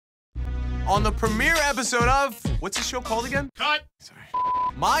On the premiere episode of, what's the show called again? Cut! Sorry.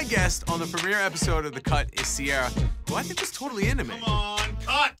 My guest on the premiere episode of The Cut is Ciara, who I think was totally into me. Come on,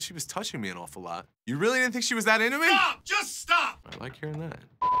 cut! She was touching me an awful lot. You really didn't think she was that into me? Stop! Just stop! I like hearing that.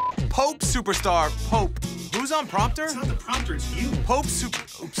 Pope superstar, Pope. Who's on prompter? It's not the prompter, it's you. Pope super,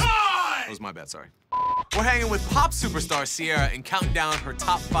 oops. That was my bad, sorry. We're hanging with pop superstar Ciara and counting down her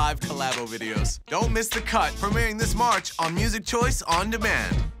top 5 collabo videos. Don't miss The Cut, premiering this March on Music Choice On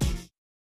Demand.